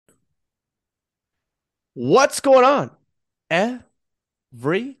What's going on,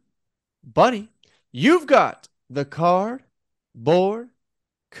 everybody? You've got the cardboard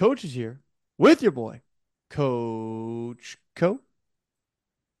coaches here with your boy, Coach Co.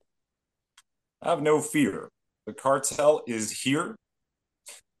 Have no fear. The cartel is here,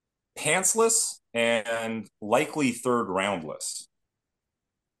 pantsless and likely third roundless.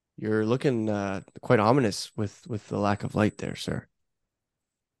 You're looking quite ominous with the lack of light there, sir.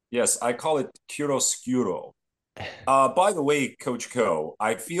 Yes, I call it chiaroscuro. By the way, Coach Co,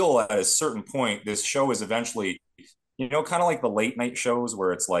 I feel at a certain point this show is eventually, kind of like the late night shows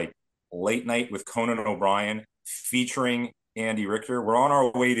where it's like late night with Conan O'Brien featuring Andy Richter. We're on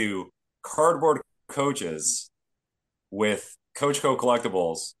our way to cardboard coaches with Coach Co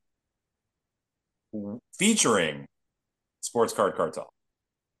collectibles featuring Sports Card Cartel.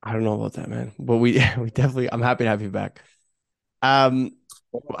 I don't know about that, man, but we we definitely. I'm happy to have you back. Um,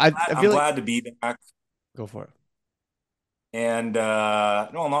 I I'm feel like glad to be back. go for it. And no,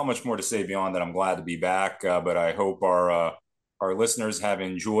 not much more to say beyond that. I'm glad to be back, but I hope our listeners have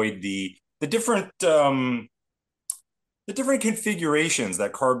enjoyed the different configurations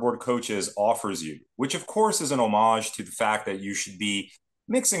that Cardboard Coaches offers you, which of course is an homage to the fact that you should be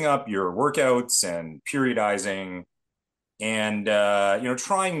mixing up your workouts and periodizing and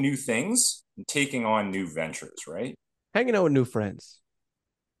trying new things and taking on new ventures. Right? Hanging out with new friends.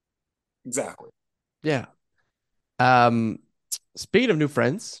 Exactly. Yeah. Um, Speaking of new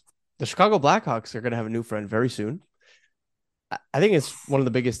friends, the Chicago Blackhawks are going to have a new friend very soon. I think it's one of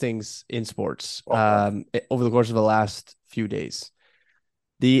the biggest things in sports Well, over the course of the last few days.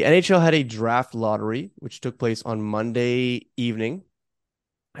 The NHL had a draft lottery, which took place on Monday evening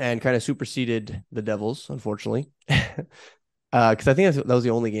and kind of superseded the Devils, unfortunately. Because I think that was the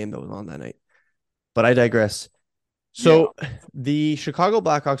only game that was on that night. But I digress. yeah. So the Chicago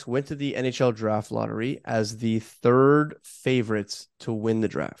Blackhawks went to the NHL draft lottery as the third favorites to win the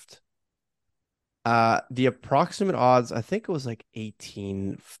draft. The approximate odds, I think it was like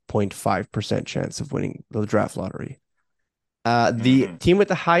 18.5% chance of winning the draft lottery. The Mm-hmm. team with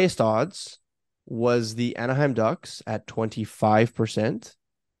the highest odds was the Anaheim Ducks at 25%.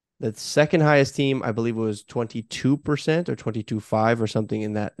 The second highest team, I believe, was 22% or 22.5 or something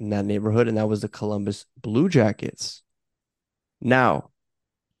in that neighborhood, and that was the Columbus Blue Jackets. Now,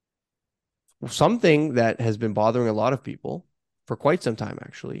 something that has been bothering a lot of people for quite some time,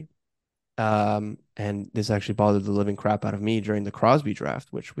 actually, and this actually bothered the living crap out of me during the Crosby draft,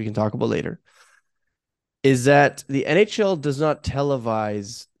 which we can talk about later, is that the NHL does not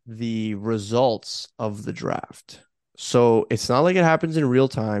televise the results of the draft. So it's not like it happens in real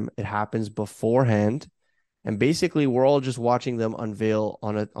time. It happens beforehand. And basically, we're all just watching them unveil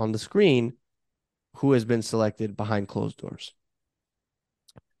on the screen who has been selected behind closed doors.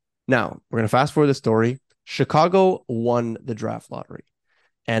 Now, we're going to fast forward the story. Chicago won the draft lottery.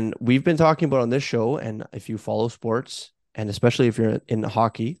 And we've been talking about on this show, and if you follow sports, and especially if you're in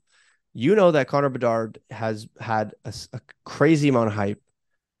hockey, you know that Connor Bedard has had a crazy amount of hype.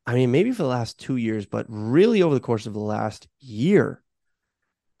 I mean, maybe for the last 2 years, but really over the course of the last year,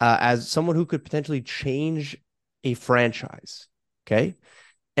 as someone who could potentially change a franchise. Okay.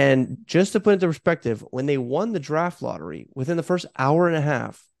 And just to put into perspective, when they won the draft lottery, within the first hour and a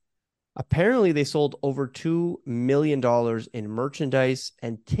half, apparently they sold over $2 million in merchandise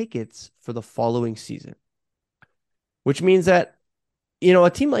and tickets for the following season, which means that, a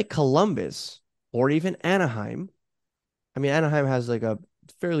team like Columbus or even Anaheim, I mean, Anaheim has like a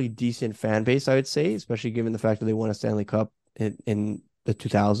fairly decent fan base, I would say, especially given the fact that they won a Stanley Cup in the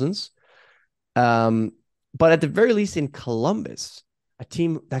 2000s. Um, but at the very least, in Columbus, a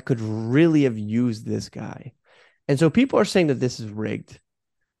team that could really have used this guy. And so people are saying that this is rigged.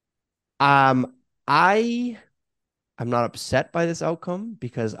 Um, I I'm not upset by this outcome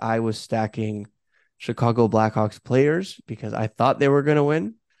because I was stacking Chicago Blackhawks players because I thought they were going to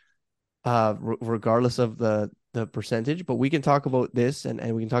win, regardless of the percentage. But we can talk about this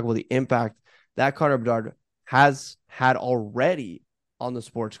and we can talk about the impact that Connor Bedard has had already on the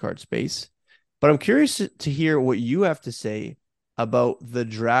sports card space. But I'm curious to hear what you have to say about the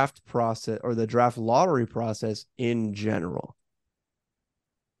draft process or the draft lottery process in general.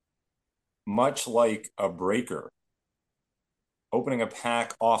 Much like a breaker opening a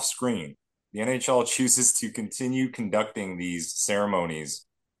pack off screen, the NHL chooses to continue conducting these ceremonies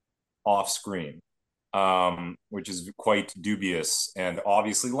off screen, which is quite dubious and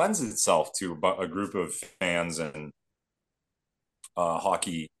obviously lends itself to a group of fans and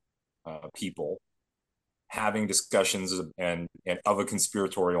hockey people having discussions and of a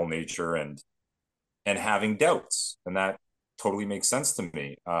conspiratorial nature and having doubts, and that totally makes sense to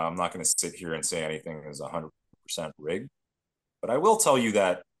me. I'm not going to sit here and say anything is 100% rigged, but I will tell you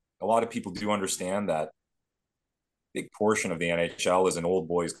that a lot of people do understand that a big portion of the NHL is an old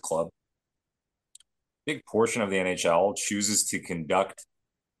boys club. Big portion of the NHL chooses to conduct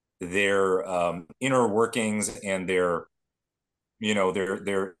their inner workings and their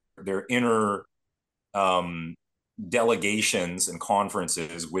their inner um, delegations and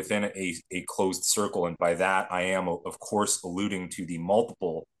conferences within a closed circle. And by that, I am, of course, alluding to the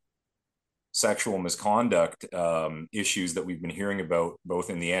multiple sexual misconduct issues that we've been hearing about both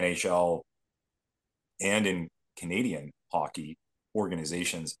in the NHL and in Canadian hockey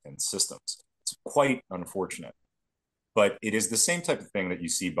organizations and systems. It's quite unfortunate. But it is the same type of thing that you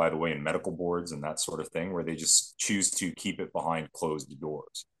see, by the way, in medical boards and that sort of thing, where they just choose to keep it behind closed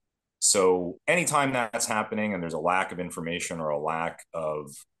doors. So anytime that's happening and there's a lack of information or a lack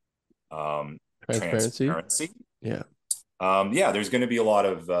of Transparency. transparency, Yeah. yeah, there's going to be a lot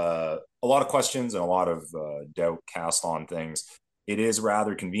of questions and a lot of doubt cast on things. It is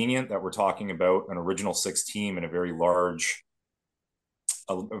rather convenient that we're talking about an original six team in a very large,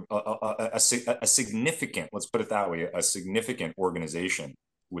 a significant, let's put it that way, a significant organization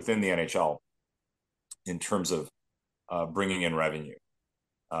within the NHL in terms of bringing in revenue.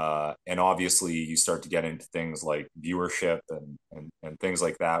 And obviously, you start to get into things like viewership and things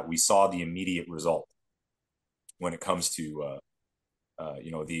like that. We saw the immediate result when it comes to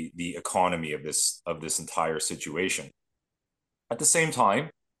the economy of this entire situation. At the same time,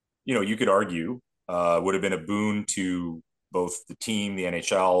 you could argue would have been a boon to both the team, the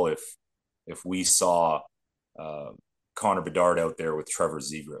NHL, if we saw Connor Bedard out there with Trevor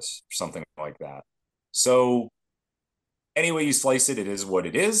Zegras or something like that. So any way you slice it, it is what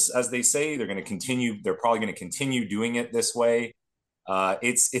it is, as they say. They're going to continue. They're probably going to continue doing it this way.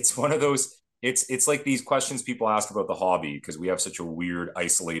 It's one of those. It's like these questions people ask about the hobby because we have such a weird,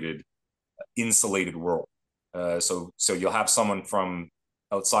 isolated, insulated world. So you'll have someone from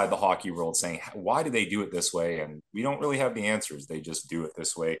outside the hockey world saying, "Why do they do it this way?" And we don't really have the answers. They just do it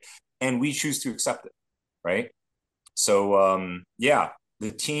this way, and we choose to accept it, right? So yeah,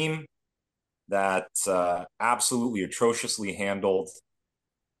 the team that absolutely atrociously handled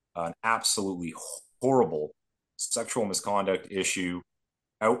an absolutely horrible sexual misconduct issue,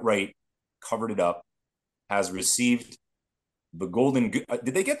 outright covered it up, has received the golden.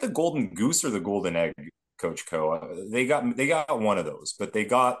 Did they get the golden goose or the golden egg, Coach Co? They got one of those, but they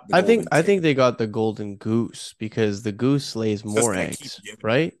got the I think golden I think ticket. they got the golden goose because the goose lays It's just more going to keep eggs, giving.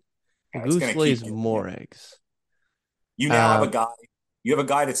 right? The Yeah, it's goose going to keep lays giving. more eggs. You now have a Um, guy. You have a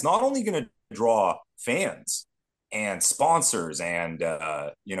guy that's not only going to draw fans and sponsors and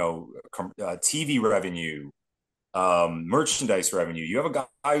TV revenue, merchandise revenue. You have a guy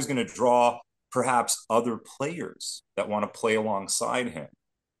who's going to draw perhaps other players that want to play alongside him.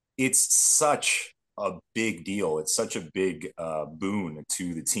 It's such a big deal. It's such a big boon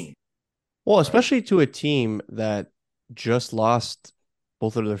to the team, well, right? especially to a team that just lost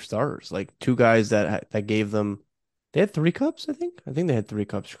both of their stars, like two guys that gave them. They had three cups, I think. I think they had three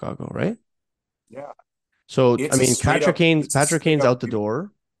cups, Chicago, right? Yeah, So I it's a mean, straight up. It's a Patrick straight Kane's up. out the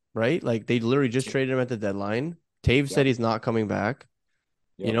door, right? Like they literally just Yeah, traded him at the deadline. Taves yeah, said he's not coming back.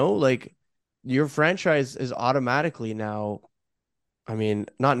 yeah. Like your franchise is automatically now, I mean,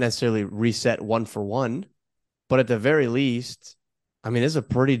 not necessarily reset one for one, but at the very least, I mean, it's a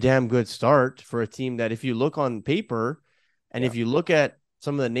pretty damn good start for a team that if you look on paper and Yeah. if you look at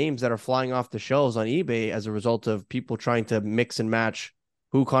some of the names that are flying off the shelves on eBay as a result of people trying to mix and match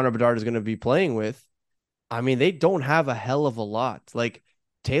who Connor Bedard is going to be playing with, I mean, they don't have a hell of a lot. Like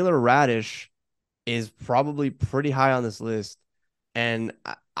Taylor Radish is probably pretty high on this list. And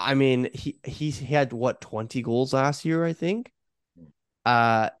I mean, he had what 20 goals last year, I think.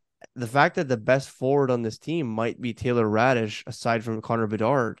 Uh the fact that the best forward on this team might be Taylor Radish, aside from Connor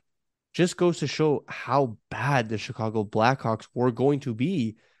Bedard, just goes to show how bad the Chicago Blackhawks were going to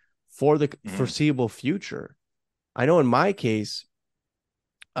be for the Mm-hmm. foreseeable future. I know in my case,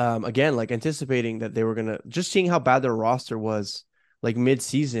 again, like anticipating that they were gonna just seeing how bad their roster was like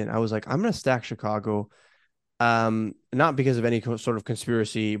mid-season, I was like, I'm gonna stack Chicago. Not because of any sort of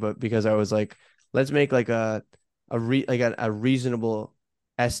conspiracy, but because I was like, let's make like a reasonable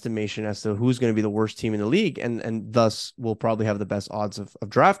estimation as to who's going to be the worst team in the league, and thus will probably have the best odds of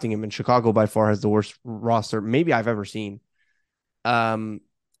drafting him. And Chicago by far has the worst roster maybe I've ever seen. Um,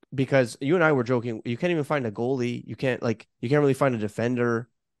 because you and I were joking, you can't even find a goalie. You can't really find a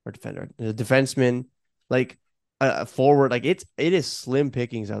a defenseman, like a forward. Like it is slim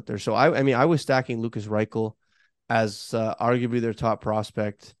pickings out there. So I mean, I was stacking Lucas Reichel as arguably their top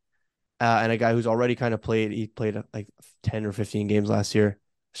prospect. and a guy who's already kind of played. He played like 10 or 15 games last year.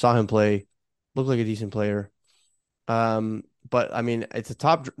 Saw him play, looked like a decent player. But I mean, it's a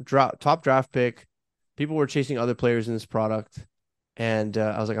top draft pick. People were chasing other players in this product, and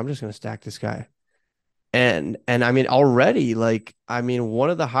I was like, I'm just gonna stack this guy. And I mean, already, like, I mean, one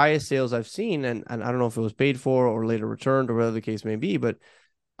of the highest sales I've seen, and I don't know if it was paid for or later returned or whatever the case may be, but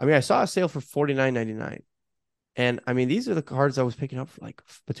I mean, I saw a sale for 49.99. And I mean, these are the cards I was picking up for like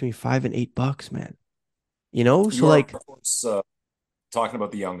between $5 and $8, man. So You are, like of course, talking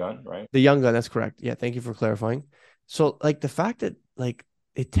about the young gun, right? the young gun, that's correct. Yeah, thank you for clarifying. So like the fact that like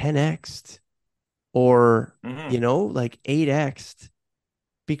it 10x'd or Mm-hmm. like 8x'd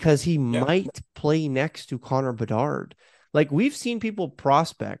because he Yeah. might play next to Connor Bedard. Like we've seen people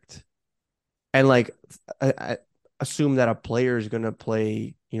prospect and like I assume that a player is going to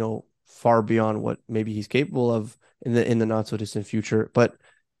play, far beyond what maybe he's capable of in the not so distant future. But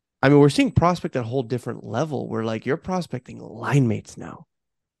I mean, we're seeing prospect at a whole different level. Where like you're prospecting line mates now,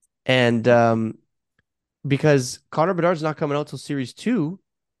 and because Connor Bedard's not coming out till Series Two.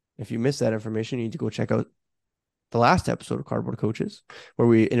 If you missed that information, you need to go check out the last episode of Cardboard Coaches, where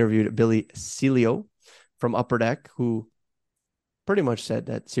we interviewed Billy Celio from Upper Deck, who pretty much said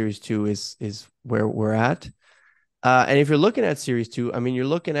that Series Two is where we're at. And if you're looking at Series Two, I mean, you're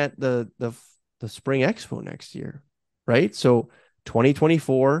looking at the Spring Expo next year, right? So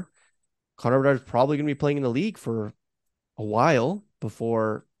 2024, Connor Bedard's probably going to be playing in the league for a while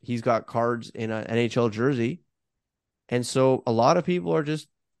before he's got cards in an NHL jersey. And so a lot of people are just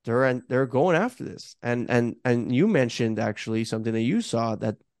they're going after this. And you mentioned actually something that you saw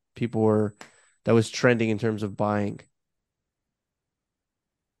that people were that was trending in terms of buying.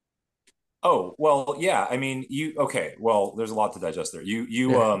 Oh, well, yeah. I mean, okay. Well, there's a lot to digest there.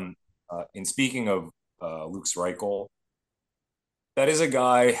 In speaking of Luke Reichel, that is a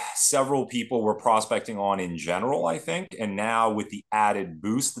guy several people were prospecting on in general, I think. And now with the added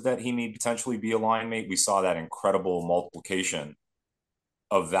boost that he may potentially be a line mate, we saw that incredible multiplication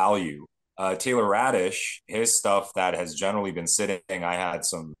of value. Taylor Radish, his stuff that has generally been sitting, I had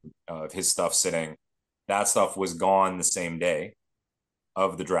some of his stuff sitting. That stuff was gone the same day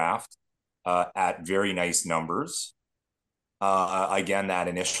of the draft at very nice numbers. Again, that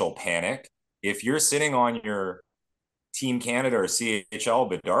initial panic. If you're sitting on your Team Canada or CHL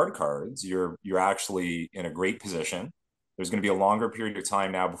Bedard cards, you're actually in a great position. There's going to be a longer period of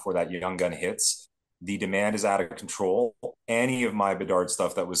time now before that young gun hits. The demand is out of control. Any of my Bedard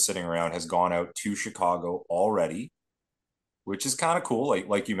stuff that was sitting around has gone out to Chicago already, which is kind of cool.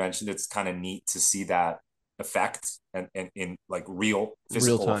 Like you mentioned, it's kind of neat to see that effect and in like real Real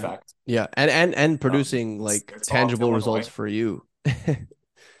physical time. effect. Yeah. And producing like It's off to tangible results Illinois. for you.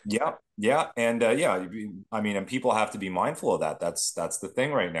 Yeah, yeah, and yeah. I mean, and people have to be mindful of that. That's the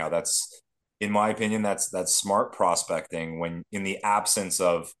thing right now. That's, in my opinion, that's smart prospecting when in the absence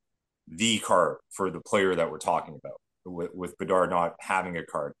of the card for the player that we're talking about, with Bedard not having a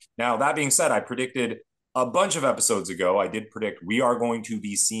card. Now, that being said, I predicted a bunch of episodes ago. I did predict we are going to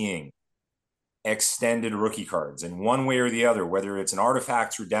be seeing extended rookie cards in one way or the other, whether it's an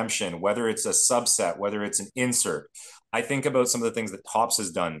artifacts redemption, whether it's a subset, whether it's an insert. I think about some of the things that Topps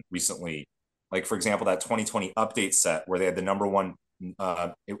has done recently, like for example, that 2020 update set where they had the number one.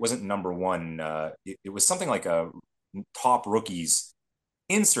 It wasn't number one. It was something like a top rookies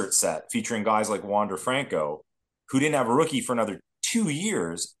insert set featuring guys like Wander Franco, who didn't have a rookie for another 2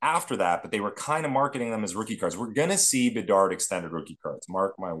 years after that, but they were kind of marketing them as rookie cards. We're going to see Bedard extended rookie cards,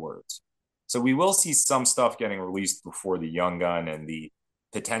 mark my words. So we will see some stuff getting released before the young gun and the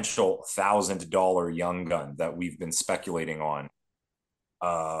potential $1,000 young gun that we've been speculating on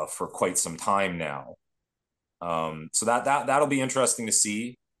for quite some time now. So that'll be interesting to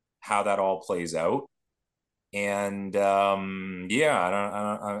see how that all plays out. And yeah,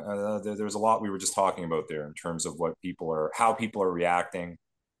 there's a lot we were just talking about there in terms of how people are reacting,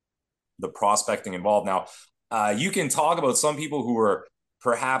 the prospecting involved. Now, you can talk about some people who are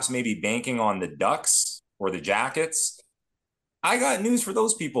perhaps maybe banking on the Ducks or the Jackets. I got news for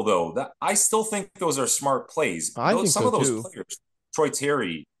those people though. That I still think those are smart plays. I Those think some so of those too. players, Troy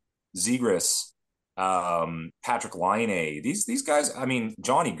Terry, Zegras, Patrick Laine, these guys. I mean,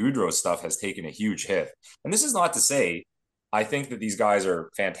 Johnny Gaudreau stuff has taken a huge hit, and this is not to say I think that these guys are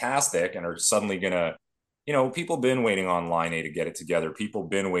fantastic and are suddenly gonna. People been waiting on Line A to get it together. People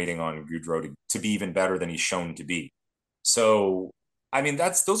been waiting on Gaudreau to be even better than he's shown to be. So, I mean,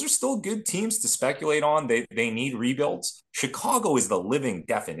 those are still good teams to speculate on. They need rebuilds. Chicago is the living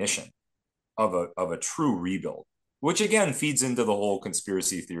definition of a true rebuild, which again feeds into the whole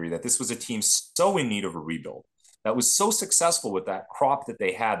conspiracy theory that this was a team so in need of a rebuild that was so successful with that crop that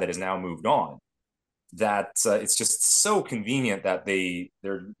they had that has now moved on, that it's just so convenient that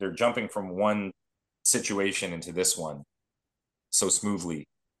they're jumping from one situation into this one so smoothly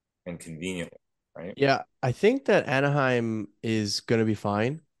and conveniently, right? Yeah, I think that Anaheim is going to be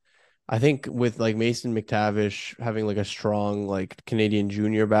fine. I think with like Mason McTavish having like a strong like Canadian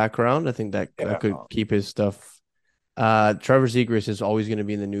junior background, I think that Yeah, could keep his stuff. Trevor Zegras is always going to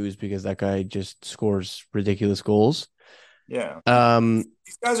be in the news because that guy just scores ridiculous goals. yeah. Um,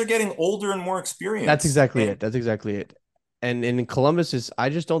 These guys are getting older and more that's experienced, exactly and it. That's exactly it. And in Columbus is I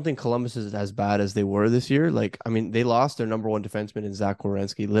just don't think Columbus is as bad as they were this year. Like, I mean, they lost their number one defenseman in Zach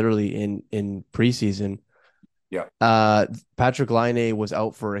Werenski literally in preseason. yeah, Uh, Patrick Laine was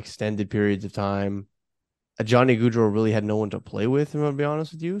out for extended periods of time. Johnny Gaudreau really had no one to play with, if I'm gonna be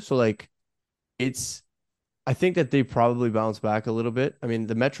honest with you. So like it's I think that they probably bounce back a little bit. I mean,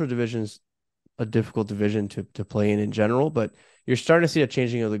 the Metro division's a difficult division to play in general, but you're starting to see a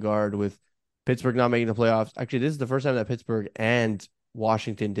changing of the guard with Pittsburgh not making the playoffs. Actually, this is the first time that Pittsburgh and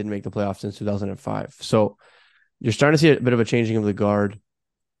Washington didn't make the playoffs since 2005. So you're starting to see a bit of a changing of the guard.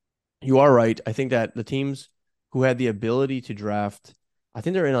 You are right. I think that the teams who had the ability to draft, I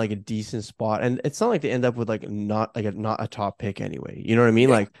think they're in like a decent spot. And it's not like they end up with like not a top pick anyway. You know what I mean?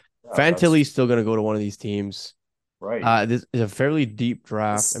 yeah, Like yeah. That's Fantilli's still gonna go to one of these teams. right. This is a fairly deep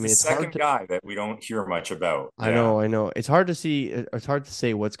draft. This I is the mean, it's hard second to guy that we don't hear much about. I Yeah. know, I know. It's hard to see it's hard to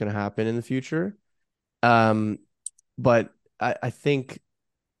say what's gonna happen in the future. Um, but I think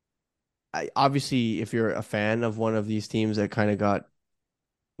obviously if you're a fan of one of these teams that kind of got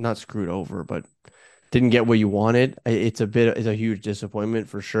not screwed over, but didn't get what you wanted, it's a huge disappointment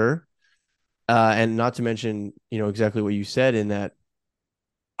for sure. And not to mention, exactly what you said in that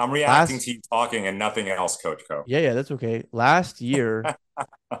I'm reacting last, to you talking and nothing else, Coach Co. yeah, that's okay. Last year,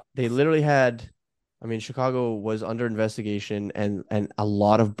 they literally had, I mean, Chicago was under investigation and a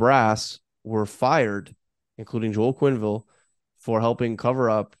lot of brass were fired, including Joel Quinville, for helping cover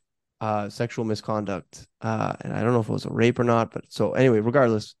up sexual misconduct. And I don't know if it was a rape or not, but so anyway,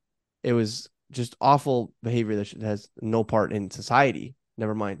 regardless, it was just awful behavior that has no part in society,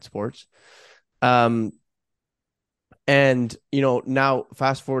 never mind sports. Um, and now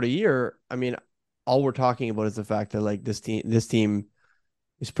fast forward a year, I mean, all we're talking about is the fact that like this team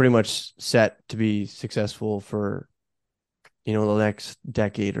is pretty much set to be successful for the next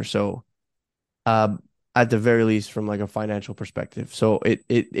decade or so. Um, at the very least, from like a financial perspective. So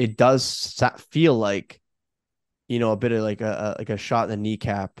it does feel like a bit of like a shot in the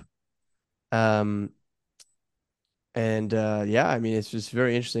kneecap. Um, and yeah, I mean, it's just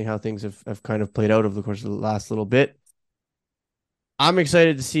very interesting how things have kind of played out over the course of the last little bit. I'm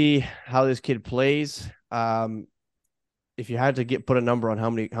excited to see how this kid plays. If you had to put a number on how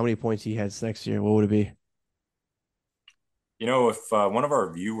many points he has next year, what would it be? If one of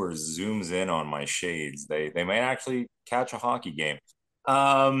our viewers zooms in on my shades, they might actually catch a hockey game.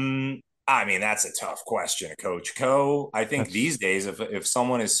 I mean, that's a tough question, Coach Co. I think That's these days, if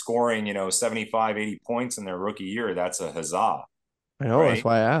someone is scoring, 75, 80 points in their rookie year, that's a huzzah, I know that's right?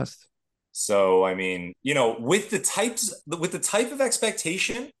 why I asked. So, I mean, with the type of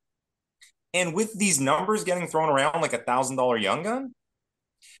expectation and with these numbers getting thrown around like $1,000 young gun,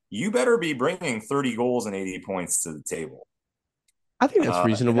 you better be bringing 30 goals and 80 points to the table. I think that's And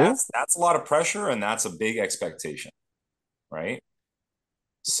reasonable. that's a lot of pressure and that's a big expectation, right?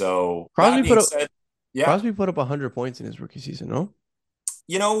 So that Crosby put being up said, yeah, Crosby put up 100 points in his rookie season. No,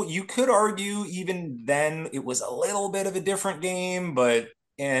 you could argue even then it was a little bit of a different game, but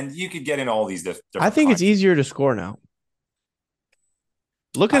and you could get in all these I different think it's kinds. easier to score now.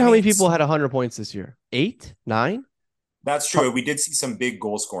 Look at I how many mean, people had 100 points this year. Eight, nine. that's Car- true. We did see some big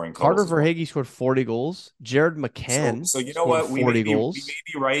goal scoring Carter totals as well. Verhaeghe scored 40 goals. Jared So McCann so you know scored what? 40 We may goals.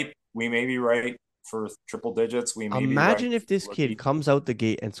 be right. We may be right for triple digits. We may be right Imagine if for this kid rookie comes out the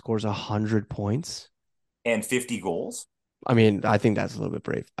gate and scores 100 points. and 50 goals. I mean, I think that's a little bit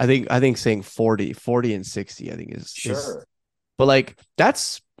brave. I think saying 40 and 60, I think is Sure. but like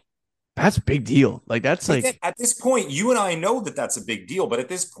that's a big deal. Like that's But then like at this point, you and I know that that's a big deal. But at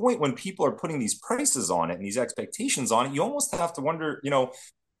this point, when people are putting these prices on it and these expectations on it, you almost have to wonder,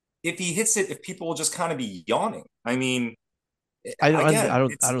 if he hits it, if people will just kind of be yawning. I mean, I don't again, I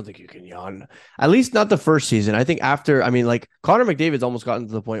don't I it's don't think you can yawn. At least not the first season. I think after I mean like Connor McDavid's almost gotten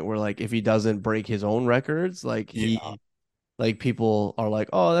to the point where like if he doesn't break his own records, like yeah. people are like,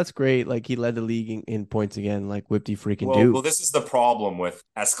 "Oh, that's great. Like he led the league in points again, like whipped freaking Well, do." well, this is the problem with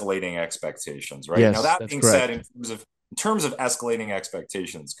escalating expectations, right? Now, Yes, that that's being said, correct. in terms of escalating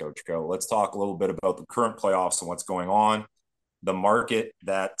expectations, Coach Go, let's talk a little bit about the current playoffs and what's going on, the market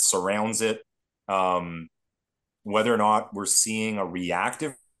that surrounds it. Um, whether or not we're seeing a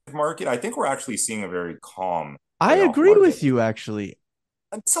reactive market, I think we're actually seeing a very calm I playoff agree market with you, actually.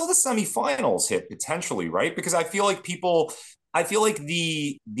 until the semifinals hit potentially, right? Because I feel like people, I feel like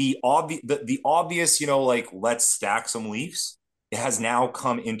the obvious, like let's stack some Leafs, it has now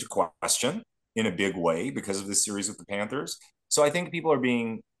come into question in a big way because of this series with the Panthers. So I think people are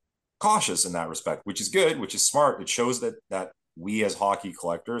being cautious in that respect, which is good, which is smart. It shows that we as hockey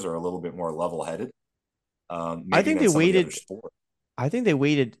collectors are a little bit more level headed, I maybe think than they some of the other waited. sports. I think they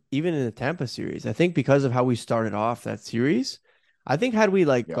waited even in the Tampa series. I think because of how we started off that series, I think had we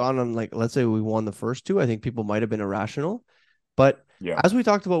like Yeah, gone on like let's say we won the first two, I think people might have been irrational. But yeah, as we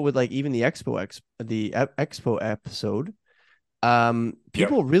talked about with like even the Expo episode, yep,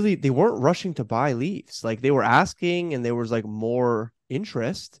 people really they weren't rushing to buy Leafs. Like they were asking and there was like more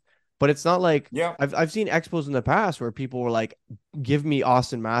interest, but it's not like yeah, I've seen expos in the past where people were like, give me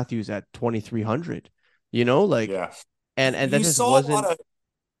Austin Matthews at 2,300, like yeah. and that You just saw a lot wasn't. of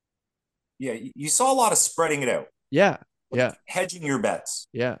you saw a lot of spreading it out, Yeah, like yeah, hedging your bets,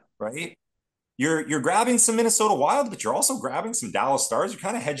 yeah, right? You're grabbing some Minnesota Wild, but you're also grabbing some Dallas Stars. You're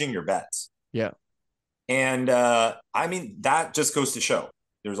kind of hedging your bets. yeah. And I mean, that just goes to show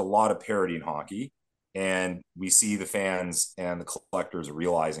there's a lot of parity in hockey. And we see the fans and the collectors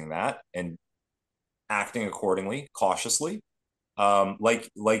realizing that and acting accordingly, cautiously. Like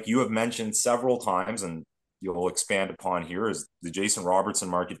you have mentioned several times, and you'll expand upon here, is the Jason Robertson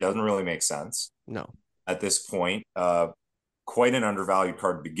market doesn't really make sense No. at this point. Quite an undervalued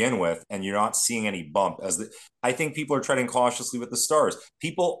card to begin with, and you're not seeing any bump. I think people are treading cautiously with the Stars.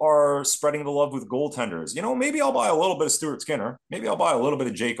 People are spreading the love with goaltenders. Maybe I'll buy a little bit of Stuart Skinner. Maybe I'll buy a little bit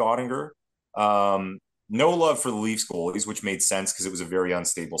of Jake Ottinger. No love for the Leafs goalies, which made sense because it was a very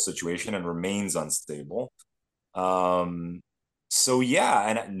unstable situation and remains unstable. Um, so yeah,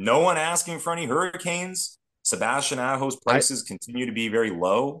 and no one asking for any Hurricanes. Sebastian Aho's I prices continue to be very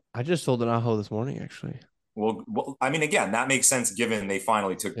low. I just sold an Aho this morning actually. Well, I mean, again, that makes sense given they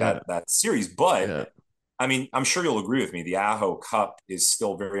finally took Yeah, that series. But yeah. I mean, I'm sure you'll agree with me. The Aho Cup is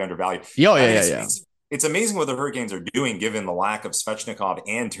still very undervalued, Yeah, oh, and yeah, yeah, it's yeah. amazing. It's amazing what the Hurricanes are doing given the lack of Svechnikov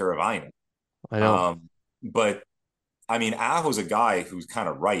and Teravainen. I know. Um, but I mean, Aho's a guy who's kind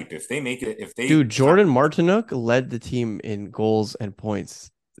of ripe. If they make it, if they Dude, kind Jordan Martinook led the team in goals and points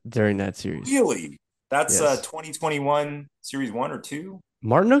during that of series. really, that's Yes. 2021 Series 1 or 2.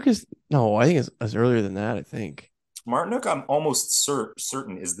 Martinook is no, I think it's earlier than that, I think. Martinook, I'm almost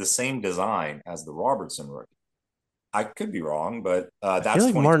certain is the same design as the Robertson rookie. I could be wrong, but I feel that's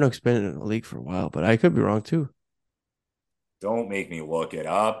like 2020. Martinook's been in the league for a while, but I could be wrong too. Don't make me look it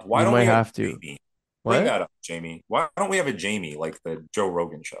up. Why You don't might we have have to. Jamie? Bring What? that up, Jamie. Why don't we have a Jamie like the Joe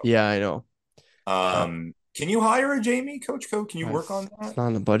Rogan show? Yeah, I know. Uh, Can you hire a Jamie, Coach Co? Can you work on it's that? not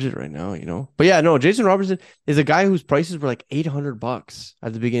in the budget right now. But yeah, no, Jason Robertson is a guy whose prices were like $800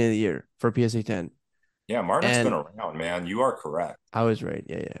 at the beginning of the year for PSA 10. Yeah, Martin's been And around, man. You are correct. I was right.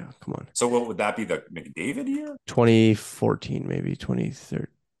 Yeah, yeah. Come on. So what would that be? The McDavid year? 2014, maybe 2013,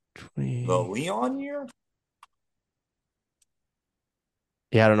 The 20. Leon year?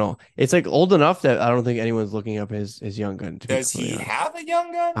 Yeah, I don't know. It's like old enough that I don't think anyone's looking up his young gun, to be Does completely he honest. have a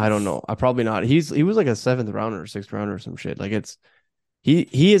young gun? I don't know. I probably not. He was like a seventh rounder or sixth rounder or some shit. Like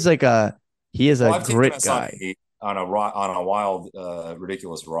he is like he is Well, a I've taken grit us on guy. a wild,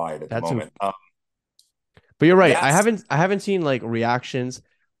 ridiculous ride at the That's who. moment. But you're right. I That's haven't I haven't seen like reactions.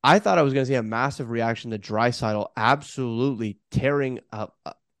 I thought I was gonna see a massive reaction to Draisaitl absolutely tearing up,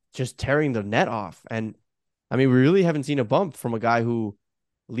 just tearing the net off. And I mean, we really haven't seen a bump from a guy who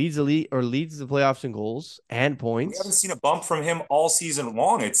leads the league or leads the playoffs in goals and We haven't points. seen a bump from him all season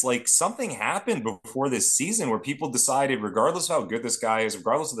long. It's like something happened before this season where people decided, regardless of how good this guy is,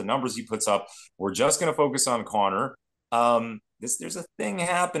 regardless of the numbers he puts up, we're just going to focus on Connor. There's a thing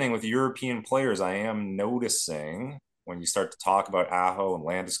happening with European players. I am noticing when you start to talk about Aho and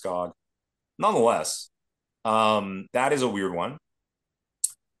Landeskog. Nonetheless, that is a weird one.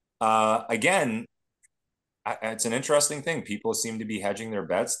 Again, it's an interesting thing. People seem to be hedging their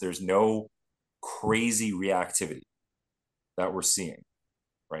bets. There's no crazy reactivity that we're seeing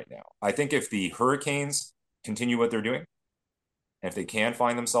right now. I think if the Hurricanes continue what they're doing, and if they can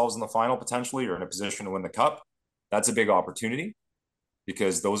find themselves in the final potentially or in a position to win the cup, that's a big opportunity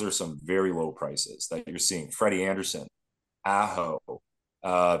because those are some very low prices that you're seeing. Freddie Anderson, Aho,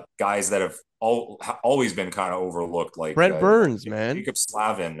 guys that have always been kind of overlooked, like Brent Burns, man. Jacob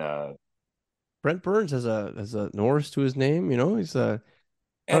Slavin. Brent Burns has a Norris to his name. He's a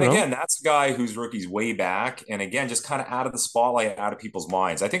I And don't know. again, that's a guy whose rookie's way back. And again, just kind of out of the spotlight, out of people's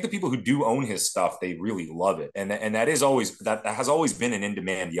minds. I think the people who do own his stuff, they really love it. And that has always been an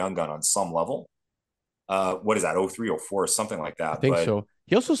in-demand young gun on some level. What is that? 03, 04, something like I that. think But so.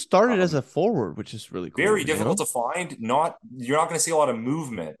 He also started as um, a forward, which is really very cool, you difficult know? to find. Not You're not going to see a lot of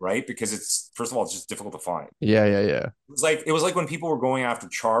movement, right? Because it's first of all, it's just difficult to find. Yeah, yeah, yeah. It was like when people were going after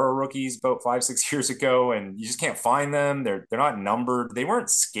Chara rookies about 5, 6 years ago, and you just can't find them. They're not numbered. They weren't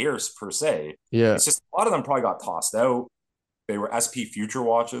scarce per se. Yeah. It's just a lot of them probably got tossed out. They were SP future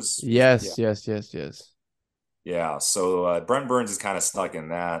watches, which yeah, Yes, yes, yes, yes. yeah. So Brent Burns is kind of stuck in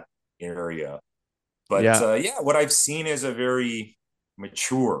that area. But Yeah. yeah, what I've seen is a very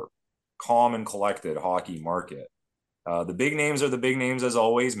mature, calm, and collected hockey market. The big names are the big names as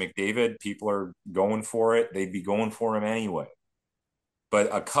always. McDavid, people are going for it. They'd be going for him anyway.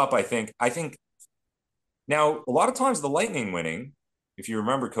 But a cup, I think now a lot of times the Lightning winning, if you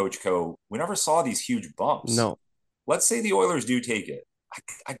remember Coach Co, we never saw these huge bumps. No. Let's say the Oilers do take it.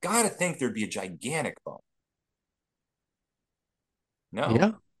 I gotta think there'd be a gigantic bump. No.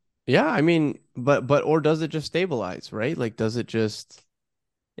 Yeah. Yeah, I mean, but or does it just stabilize, right? Like does it just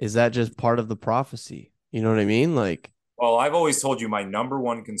is that just part of the prophecy? You know what I mean? Like, Well, I've always told you my number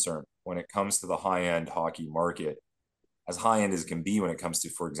one concern when it comes to the high end hockey market, as high end as can be when it comes to,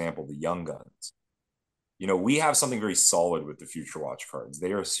 for example, the young guns. We have something very solid with the Future Watch cards.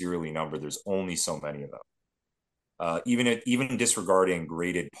 They are serially numbered. There's only so many of them. Even disregarding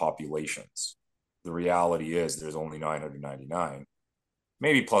graded populations, the reality is there's only 999,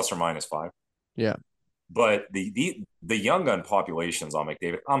 maybe plus or minus five. yeah. But the young gun populations on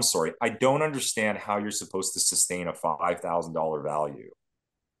McDavid, I'm sorry, I don't understand how you're supposed to sustain a $5,000 value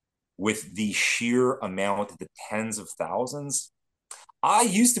with the sheer amount, the tens of thousands. I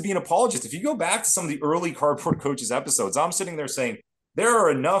used to be an apologist. If you go back to some of the early Cardboard Coaches episodes, I'm sitting there saying there are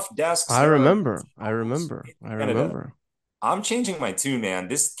enough desks, I there are enough remember. I tables remember. in I Canada. remember. I'm changing my tune, man.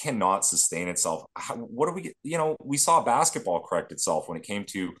 This cannot sustain itself. What do we? We saw basketball correct itself when it came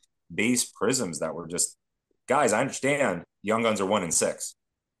to base prisms that were just guys. I understand young guns are 1 in 6,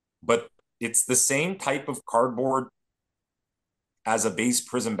 but it's the same type of cardboard as a base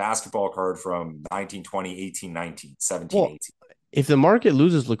prism basketball card from 1920, 18, 19, 17, Well, 18. if the market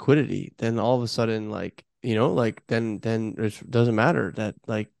loses liquidity, then all of a sudden, like, like then it doesn't matter that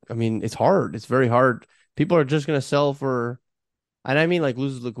like I mean, it's hard. It's very hard. People are just gonna sell for, and I mean like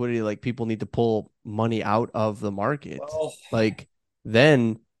loses liquidity, like people need to pull money out of the market. Well, Like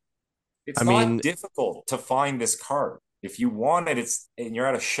then, it's I not mean, difficult to find this card. If you want it, it's and you're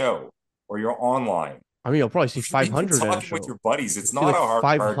at a show or you're online. you'll probably see You've been 500 at a talking with show. your buddies. You'll It's see not like a hard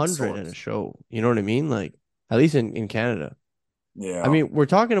card to 500 at a source. show. You know what I mean? Like at least in Canada. I Yeah. mean, we're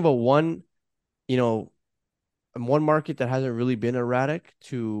talking about one, you know, one market that hasn't really been erratic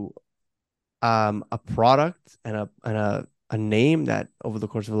to a product and a name that over the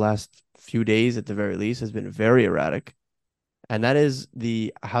course of the last few days at the very least has been very erratic. And that is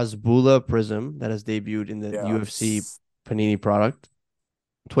the Hasbulla Prism that has debuted in the Yeah. UFC Panini product,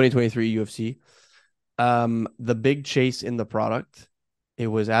 2023 UFC. The big chase in the product. It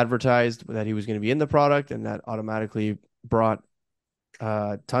was advertised that he was going to be in the product, and that automatically brought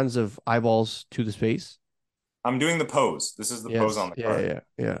tons of eyeballs to the space. I'm doing the pose. This is the pose on Yes, the yeah, card.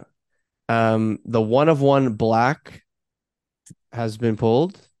 yeah, yeah. The one of one black has been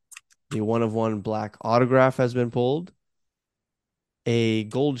pulled. The one of one black autograph has been pulled. A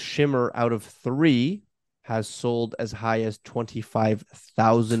gold shimmer out of three has sold as high as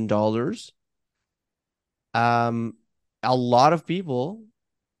 $25,000. Um, a lot of people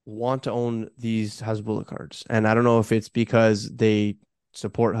want to own these Hasbulla cards, and I don't know if it's because they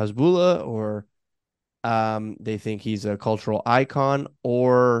support Hasbulla or they think he's a cultural icon,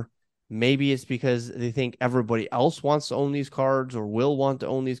 or maybe it's because they think everybody else wants to own these cards or will want to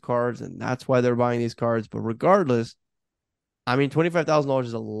own these cards, and that's why they're buying these cards. But regardless, I mean, $25,000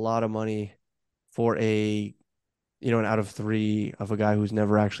 is a lot of money for an out of three of a guy who's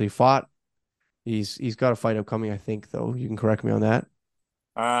never actually fought. He's got a fight upcoming, I think, though. You can correct me on that.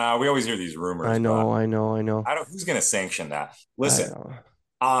 We always hear these I rumors, but know, I know, I know. I don't. Who's going to sanction that? I Listen,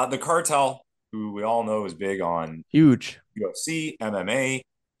 know. the cartel, who we all know is big on Huge. UFC, MMA,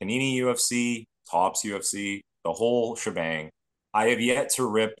 Panini UFC, Tops UFC, the whole shebang. I have yet to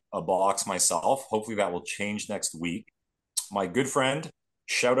rip a box myself. Hopefully that will change next week. My good friend,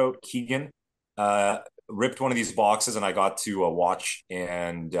 shout out Keegan, uh, ripped one of these boxes, and I got to watch.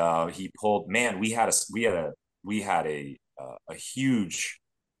 And he pulled. Man, we had a huge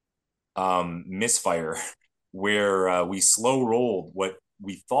misfire where we slow rolled what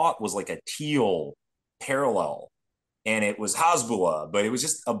we thought was like a teal parallel, and it was Hasbullah, but it was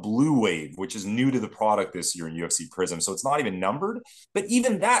just a blue wave, which is new to the product this year in UFC Prism. So it's not even numbered, but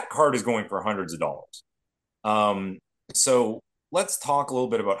even that card is going for hundreds of dollars. So let's talk a little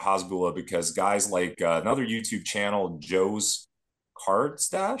bit about Hasbulla because guys like another YouTube channel, Joe's Card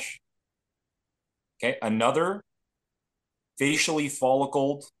Stash. Okay, another facially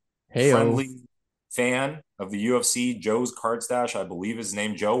follicled, Heyo. friendly fan of the UFC, Joe's Card Stash, I believe his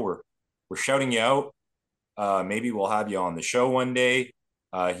name. Joe, we're shouting you out. Maybe we'll have you on the show one day.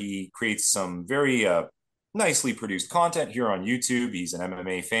 He creates some very nicely produced content here on YouTube. He's an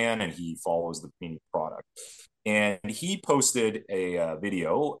MMA fan and he follows the Panini product. And he posted a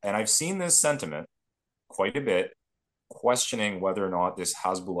video, and I've seen this sentiment quite a bit, questioning whether or not this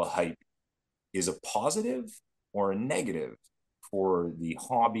Hasbulla hype is a positive or a negative for the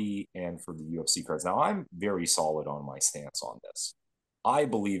hobby and for the UFC cards. Now, I'm very solid on my stance on this. I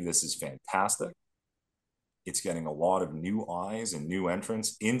believe this is fantastic. It's getting a lot of new eyes and new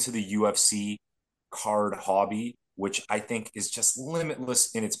entrants into the UFC card hobby, which I think is just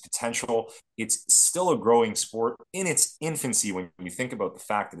limitless in its potential. It's still a growing sport in its infancy when you think about the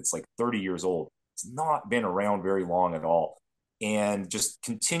fact that it's like 30 years old. It's not been around very long at all. And just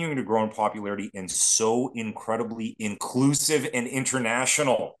continuing to grow in popularity and so incredibly inclusive and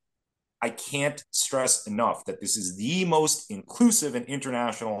international. I can't stress enough that this is the most inclusive and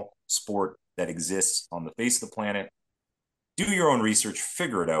international sport that exists on the face of the planet. Do your own research,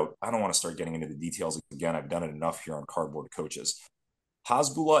 figure it out. I don't want to start getting into the details again. I've done it enough here on Cardboard Coaches.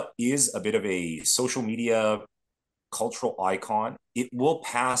 Hasbulla is a bit of a social media cultural icon. It will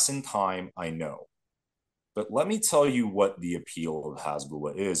pass in time, I know. But let me tell you what the appeal of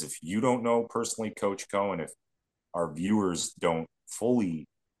Hasbulla is. If you don't know personally, Coach Cohen, if our viewers don't fully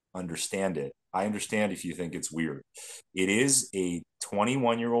understand it, I understand if you think it's weird. It is a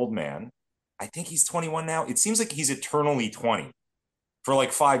 21-year-old man. I think he's 21 now. It seems like he's eternally 20 for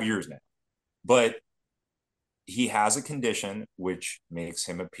like 5 years now. But he has a condition which makes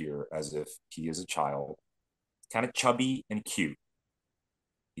him appear as if he is a child, kind of chubby and cute.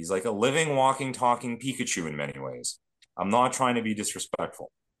 He's like a living, walking, talking Pikachu in many ways. I'm not trying to be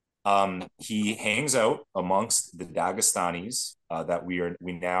disrespectful. He hangs out amongst the Dagestanis that we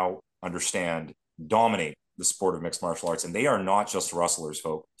now understand dominate the sport of mixed martial arts, and they are not just wrestlers,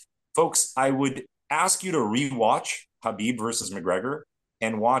 folks. I would ask you to rewatch Habib versus McGregor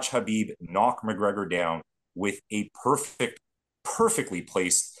and watch Habib knock McGregor down with a perfectly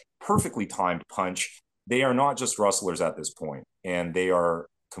placed, perfectly timed punch. They are not just wrestlers at this point, and they are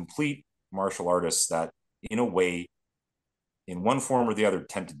complete martial artists that, in a way, in one form or the other,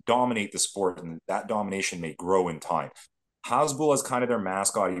 tend to dominate the sport, and that domination may grow in time. Hasbulla is kind of their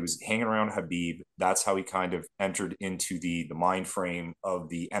mascot. He was hanging around Habib. That's how he kind of entered into the mind frame of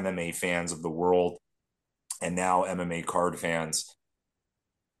the MMA fans of the world, and now MMA card fans.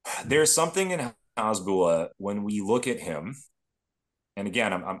 There's something in Hasbulla when we look at him, and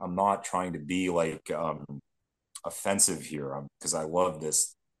again, I'm not trying to be like offensive here because I love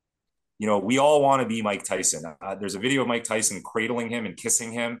this. You know, we all want to be Mike Tyson. There's a video of Mike Tyson cradling him and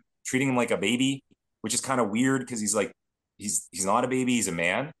kissing him, treating him like a baby, which is kind of weird because he's like, he's not a baby, he's a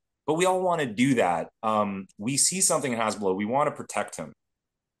man. But we all want to do that. We see something in Hasbulla, we want to protect him.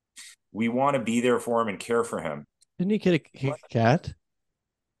 We want to be there for him and care for him. Didn't he kick a cat?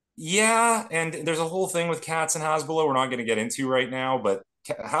 Yeah, and there's a whole thing with cats and Hasbulla we're not going to get into right now, but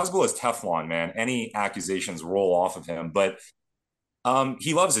Hasbulla is Teflon, man. Any accusations roll off of him, but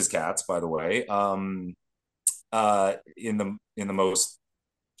he loves his cats, by the way, in the most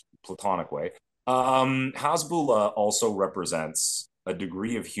platonic way. Hasbulla also represents a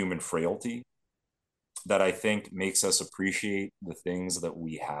degree of human frailty that I think makes us appreciate the things that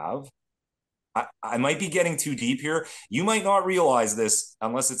we have. I might be getting too deep here. You might not realize this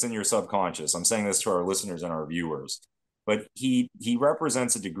unless it's in your subconscious. I'm saying this to our listeners and our viewers, but he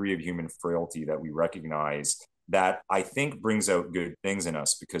represents a degree of human frailty that we recognize that I think brings out good things in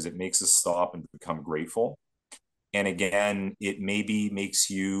us because it makes us stop and become grateful. And again, it maybe makes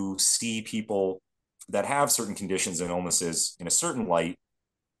you see people that have certain conditions and illnesses in a certain light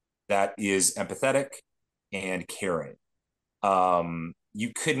that is empathetic and caring.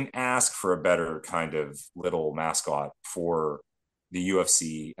 You couldn't ask for a better kind of little mascot for the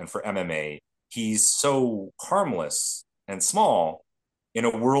UFC and for MMA. He's so harmless and small in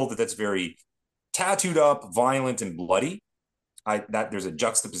a world that's very tattooed up, violent, and bloody. That there's a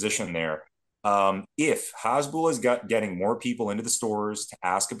juxtaposition there. If Hasbulla is getting more people into the stores to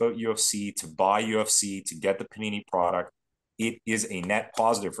ask about UFC, to buy UFC, to get the Panini product, it is a net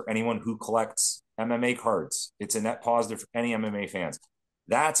positive for anyone who collects MMA cards. It's a net positive for any MMA fans.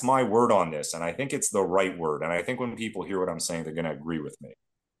 That's my word on this, and I think it's the right word. And I think when people hear what I'm saying, they're going to agree with me.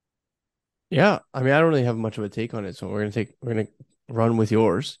 Yeah, I mean, I don't really have much of a take on it, so we're gonna run with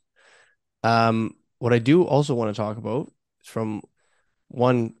yours. What I do also want to talk about from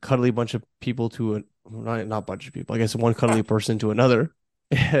one cuddly bunch of people to a not bunch of people, I guess one cuddly person to another.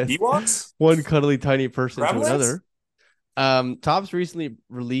 Ewoks? One cuddly tiny person to Gremlins? another. Topps recently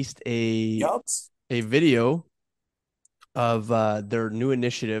released Yups? a video of their new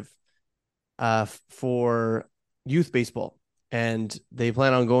initiative for youth baseball, and they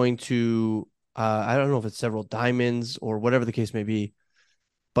plan on going to I don't know if it's several diamonds or whatever the case may be,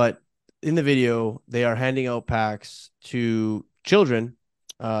 but in the video they are handing out packs to children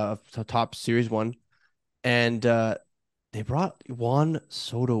to Top Series One, and they brought Juan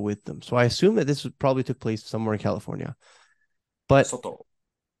Soto with them. So I assume that this probably took place somewhere in California. But Soto.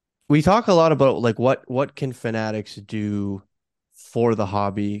 we talk a lot about like what can fanatics do for the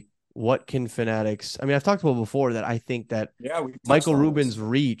hobby? What can fanatics? I mean, I've talked about before that I think that Yeah, we touched Michael on this. Rubin's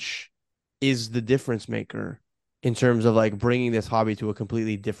reach is the difference maker in terms of like bringing this hobby to a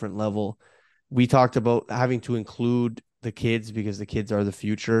completely different level. We talked about having to include the kids because the kids are the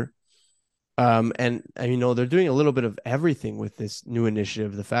future. And you know, they're doing a little bit of everything with this new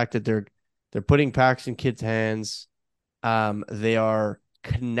initiative. The fact that they're putting packs in kids' hands, they are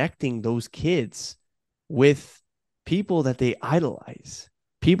connecting those kids with people that they idolize,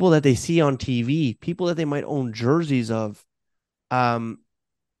 people that they see on TV, people that they might own jerseys of. Um,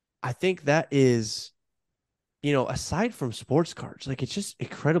 I think that is, you know, aside from sports cards, like it's just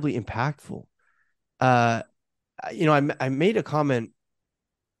incredibly impactful. Uh, you know, I made a comment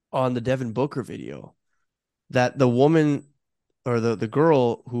on the Devin Booker video that the woman or the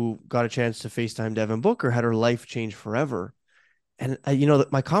girl who got a chance to FaceTime Devin Booker had her life changed forever. And you know,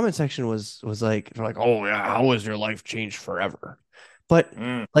 my comment section was like, they're like, oh yeah, how was your life changed forever? But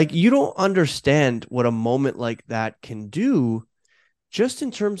Mm, like, you don't understand what a moment like that can do, just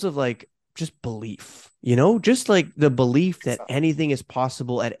in terms of like just belief, you know, just like the belief that exactly. anything is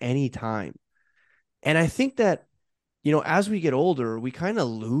possible at any time. And I think that, you know, as we get older, we kind of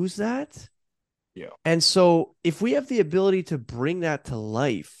lose that. Yeah. And so if we have the ability to bring that to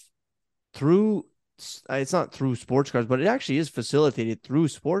life through, it's not through sports cards, but it actually is facilitated through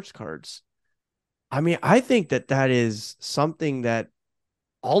sports cards. I mean, I think that that is something that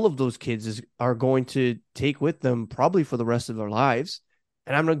all of those are going to take with them probably for the rest of their lives.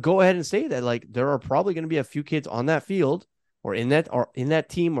 And I'm going to go ahead and say that like there are probably going to be a few kids on that field or in that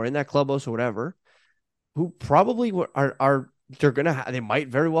team or in that clubhouse or whatever who probably are they're going to they might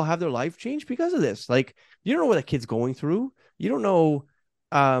very well have their life changed because of this. Like you don't know what a kid's going through. You don't know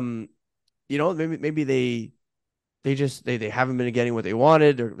um you know, maybe they just they haven't been getting what they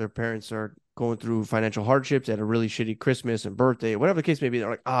wanted. Their parents are going through financial hardships. They had a really shitty Christmas and birthday, whatever the case may be. They're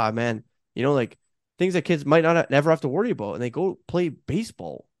like, ah, man, you know, like things that kids might not never have to worry about. And they go play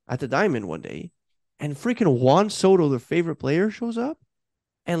baseball at the Diamond one day, and freaking Juan Soto, their favorite player, shows up,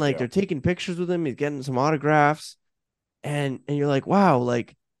 and like Yeah. they're taking pictures with him. He's getting some autographs, and you're like, wow,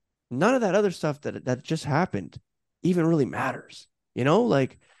 like none of that other stuff that just happened even really matters, you know,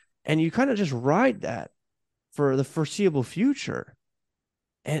 like, and you kind of just ride that for the foreseeable future.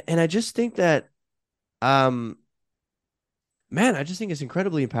 And I just think that um man, I just think it's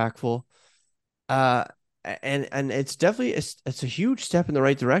incredibly impactful. Uh and it's definitely it's a huge step in the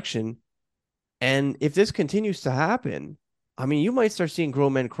right direction. And if this continues to happen, I mean, you might start seeing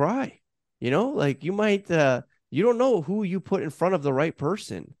grown men cry. You know, like you don't know who you put in front of the right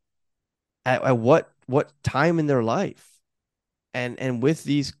person at what time in their life. And with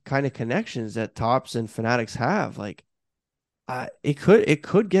these kind of connections that Tops and Fanatics have, like it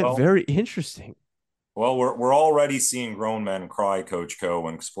could get Well, very interesting. we're already seeing grown men cry, Coach Co,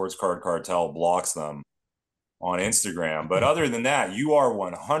 when Sports Card Cartel blocks them on Instagram. But other than that, you are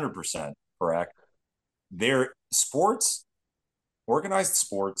 100% correct. Their sports, organized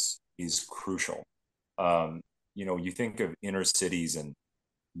sports, is crucial. Um, you know, you think of inner cities and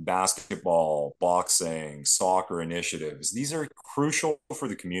basketball, boxing, soccer initiatives. These are crucial for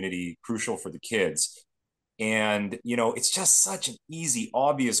the community, crucial for the kids. And, you know, it's just such an easy,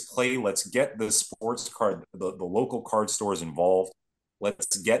 obvious play. Let's get the sports card, the local card stores involved.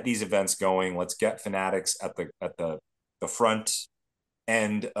 Let's get these events going. Let's get fanatics at the front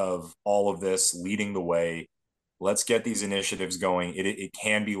end of all of this, leading the way. Let's get these initiatives going. It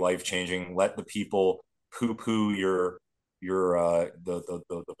can be life changing. Let the people poo poo your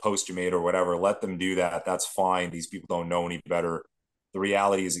the post you made or whatever. Let them do that. That's fine. These people don't know any better. The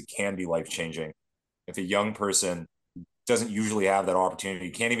reality is it can be life changing. If a young person doesn't usually have that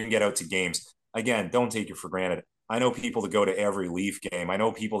opportunity, can't even get out to games, again, don't take it for granted. I know people that go to every Leaf game. I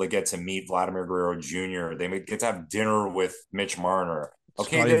know people that get to meet Vladimir Guerrero Jr. They get to have dinner with Mitch Marner.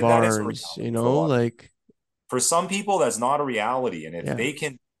 Okay, that is a Scotty reality Barnes, you for a know, lot of people. like For some people, that's not a reality. And if yeah, they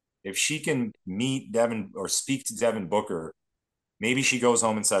can if she can meet Devin or speak to Devin Booker, maybe she goes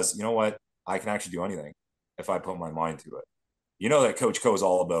home and says, you know what, I can actually do anything if I put my mind to it. You know that Coach Co is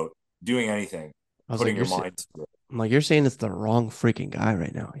all about doing anything, I was like, putting your mind to it. I'm like, you're saying it's the wrong freaking guy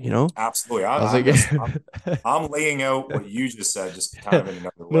right now, you know? Absolutely. I was I'm like, just I'm laying out what you just said, just kind of in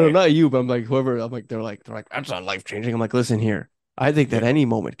another no, way. not you, but I'm like, whoever, I'm like, they're like, that's not life changing. I'm like, listen here. I think that Yeah, any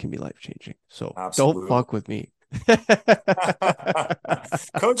moment can be life changing. So don't absolutely. fuck with me.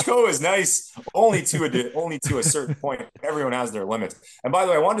 Coach Co is nice, only to a certain point. Everyone has their limits. And by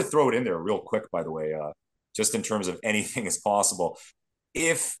the way, I wanted to throw it in there real quick. By the way, just in terms of anything is possible.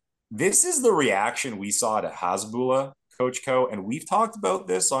 If this is the reaction we saw to Hasbullah, Coach Co, and we've talked about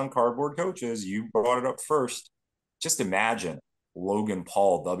this on Cardboard Coaches. You brought it up first. Just imagine Logan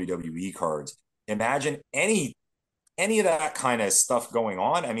Paul WWE cards. Imagine any of that kind of stuff going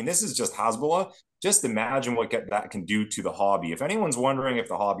on. I mean, this is just Hasbullah. Just imagine what that can do to the hobby. If anyone's wondering if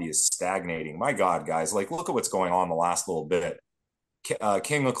the hobby is stagnating, my God, guys, like look at what's going on the last little bit.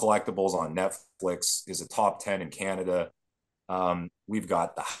 King of Collectibles on Netflix is a top 10 in Canada. We've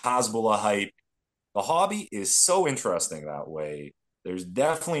got the Hasbullah hype. The hobby is so interesting that way. There's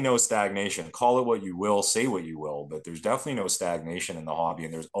definitely no stagnation. Call it what you will, say what you will, but there's definitely no stagnation in the hobby,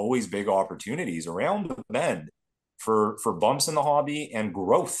 and there's always big opportunities around the bend for bumps in the hobby and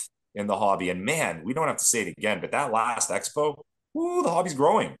growth in the hobby. And man, we don't have to say it again, but that last expo, ooh, the hobby's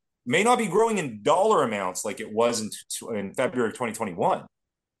growing. May not be growing in dollar amounts like it was in February of 2021,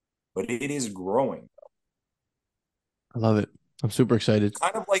 but it is growing. I love it. I'm super excited.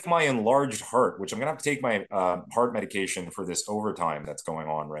 Kind of like my enlarged heart, which I'm gonna have to take my heart medication for this overtime that's going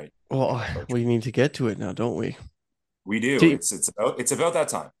on right Well, now, Coach. we need to get to it now, don't we? We do. Team, It's about that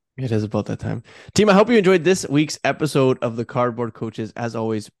time. it is about that time. Team, I hope you enjoyed this week's episode of the Cardboard Coaches. As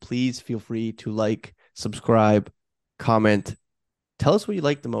always, please feel free to like, subscribe, comment. Tell us what you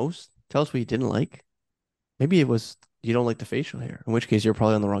liked the most. Tell us what you didn't like. Maybe it was you don't like the facial hair, in which case you're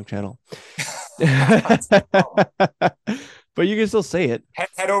probably on the wrong channel. But you can still say it.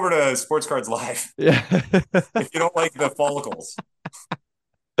 Head over to Sports Cards Live Yeah. if you don't like the follicles.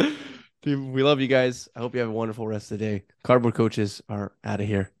 Team, we love you guys. I hope you have a wonderful rest of the day. Cardboard Coaches are out of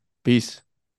here. Peace.